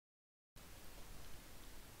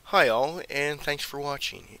Hi all, and thanks for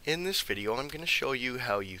watching. In this video I'm going to show you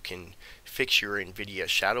how you can fix your Nvidia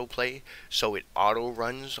Shadowplay so it auto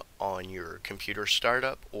runs on your computer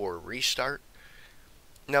startup or restart.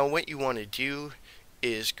 Now what you want to do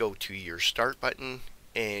is go to your start button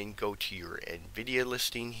and go to your Nvidia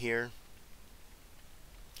listing here.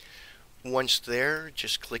 Once there,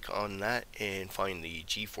 just click on that and find the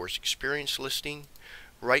GeForce Experience listing.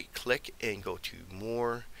 Right click and go to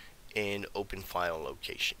More and Open File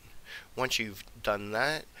Location. Once you've done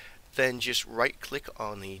that, then just right click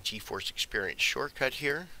on the GeForce Experience shortcut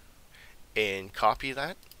here and copy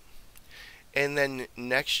that. And then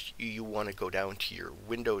next you want to go down to your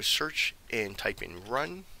Windows search and type in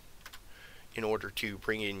Run in order to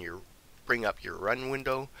bring up your Run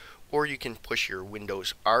window, or you can push your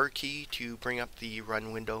Windows R key to bring up the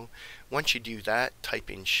Run window. Once you do that, type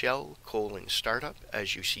in shell :startup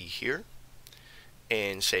as you see here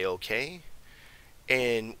and say OK.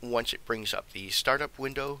 And once it brings up the startup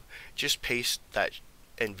window, just paste that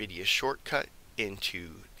Nvidia shortcut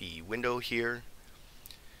into the window here.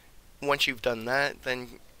 Once you've done that, then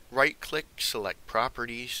right click, select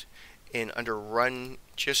properties, and under run,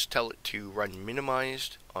 just tell it to run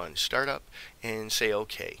minimized on startup and say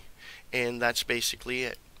OK. And that's basically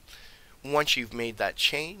it. Once you've made that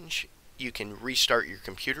change, you can restart your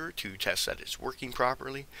computer to test that it's working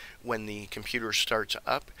properly. When the computer starts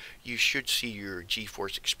up, you should see your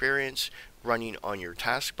GeForce Experience running on your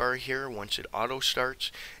taskbar here once it auto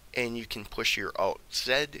starts, and you can push your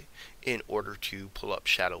Alt-Z in order to pull up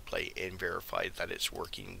Shadowplay and verify that it's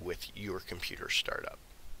working with your computer startup.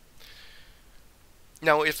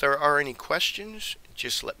 Now if there are any questions,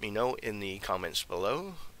 just let me know in the comments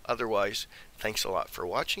below. Otherwise, thanks a lot for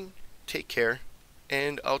watching, take care,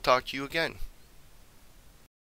 and I'll talk to you again.